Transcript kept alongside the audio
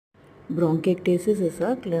Bronchiectasis is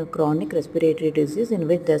a chronic respiratory disease in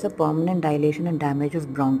which there's a permanent dilation and damage of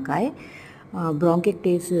bronchi.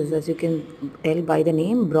 Bronchiectasis, as you can tell by the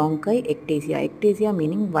name, bronchiectasia. Ectasia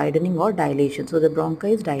meaning widening or dilation. So the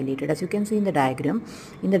bronchi is dilated. As you can see in the diagram,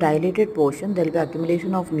 in the dilated portion, there will be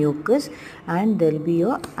accumulation of mucus and there will be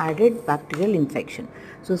a added bacterial infection.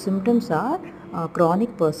 So symptoms are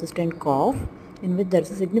chronic persistent cough, in which there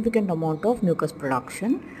is a significant amount of mucus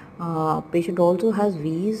production. Patient also has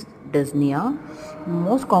wheeze, dyspnea.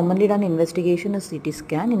 Most commonly done investigation is CT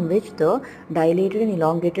scan, in which the dilated and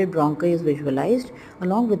elongated bronchi is visualized.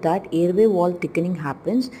 Along with that, airway wall thickening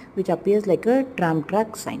happens, which appears like a tram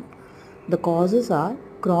track sign. The causes are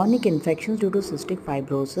chronic infections due to cystic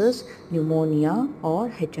fibrosis, pneumonia or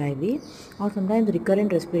HIV, or sometimes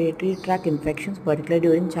recurrent respiratory tract infections, particularly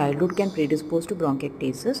during childhood, can predispose to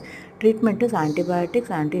bronchiectasis. Treatment is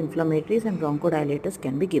antibiotics, anti-inflammatories and bronchodilators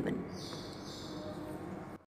can be given.